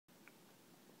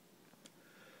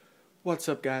What's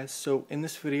up, guys? So in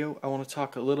this video I want to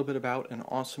talk a little bit about an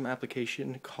awesome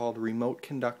application called Remote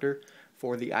Conductor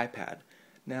for the iPad.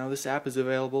 Now this app is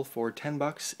available for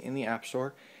 $10 in the App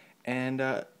Store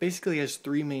and basically has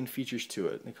three main features to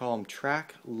it. They call them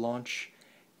Track, Launch,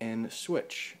 and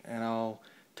Switch, and I'll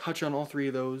touch on all three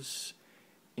of those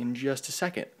in just a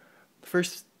second. The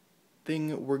first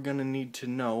thing we're going to need to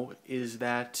know is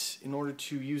that in order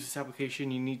to use this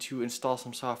application you need to install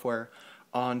some software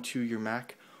onto your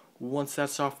Mac. Once that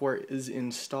software is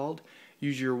installed,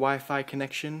 use your Wi-Fi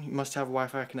connection. You must have a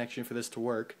Wi-Fi connection for this to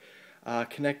work.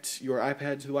 Connect your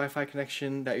iPad to the Wi-Fi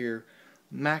connection that your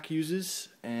Mac uses,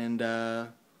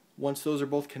 and once those are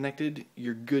both connected,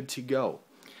 you're good to go.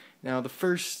 Now, the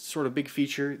first sort of big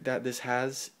feature that this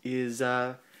has is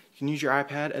you can use your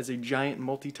iPad as a giant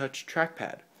multi-touch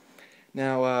trackpad.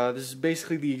 Now, this is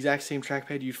basically the exact same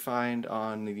trackpad you'd find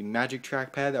on the Magic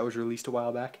Trackpad that was released a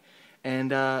while back,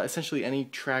 and essentially any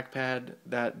trackpad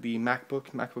that the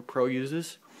MacBook Pro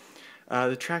uses.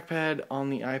 The trackpad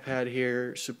on the iPad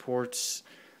here supports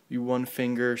the one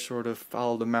finger sort of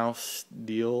follow the mouse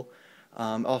deal.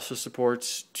 Also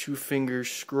supports two finger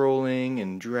scrolling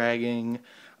and dragging.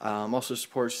 Also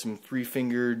supports some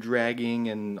three-finger dragging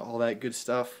and all that good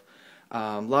stuff.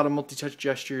 A lot of multi-touch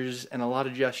gestures and a lot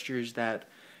of gestures that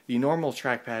the normal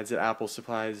trackpads that Apple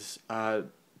supplies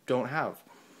don't have.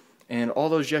 And all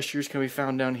those gestures can be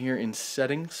found down here in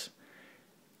Settings.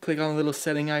 Click on the little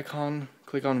setting icon,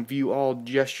 click on View All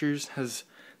Gestures. Has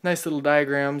nice little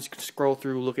diagrams. You can scroll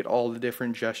through, look at all the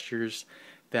different gestures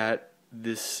that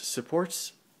this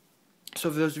supports.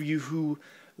 So for those of you who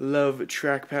love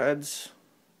trackpads,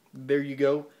 there you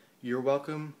go. You're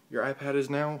welcome. Your iPad is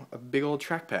now a big old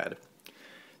trackpad.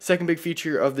 Second big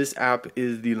feature of this app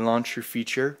is the launcher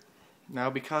feature. Now,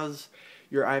 because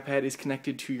your iPad is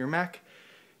connected to your Mac,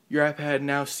 your iPad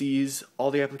now sees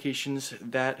all the applications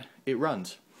that it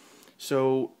runs.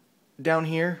 So down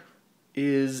here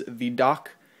is the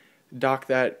dock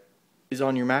that is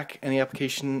on your Mac. Any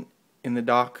application in the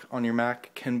dock on your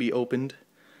Mac can be opened.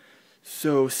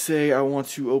 So say I want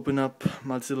to open up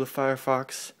Mozilla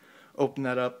Firefox, open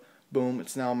that up, boom,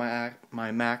 it's now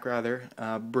my Mac rather,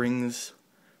 brings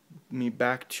me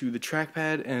back to the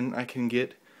trackpad and I can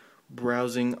get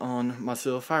browsing on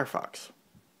Mozilla Firefox.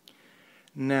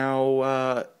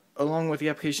 Now, along with the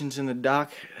applications in the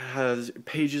dock, has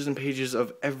pages and pages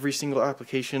of every single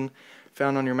application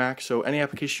found on your Mac. So any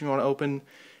application you want to open,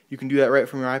 you can do that right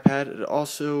from your iPad. It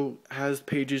also has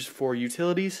pages for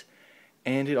utilities,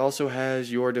 and it also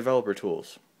has your developer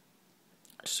tools.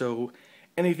 So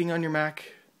anything on your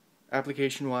Mac,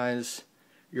 application-wise,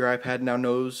 your iPad now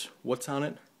knows what's on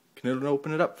it, can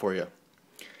open it up for you.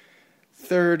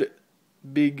 Third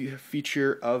big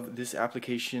feature of this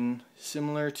application,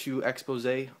 similar to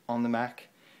Expose on the Mac,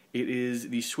 it is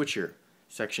the switcher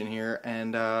section here,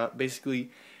 and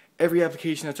basically every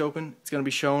application that's open, it's going to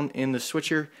be shown in the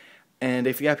switcher. And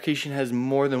if the application has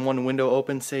more than one window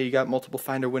open, say you got multiple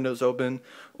Finder windows open,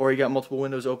 or you got multiple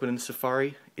windows open in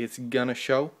Safari, it's gonna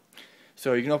show.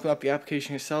 So you can open up the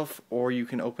application yourself, or you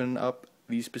can open up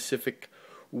the specific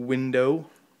window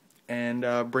and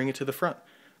bring it to the front,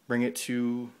 bring it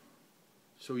to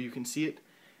so you can see it,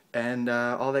 and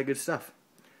all that good stuff.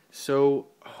 So,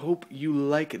 hope you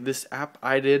like this app.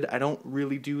 I did. I don't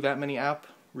really do that many app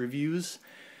reviews,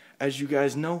 as you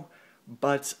guys know,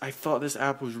 but I thought this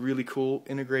app was really cool.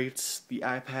 Integrates the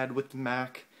iPad with the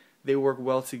Mac. They work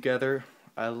well together.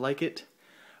 I like it.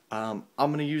 I'm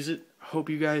going to use it. Hope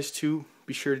you guys too.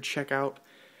 Be sure to check out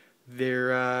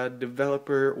their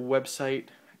developer website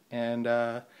and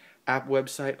app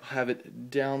website. I'll have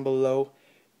it down below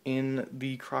in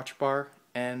the crotch bar,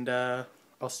 and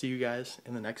I'll see you guys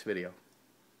in the next video.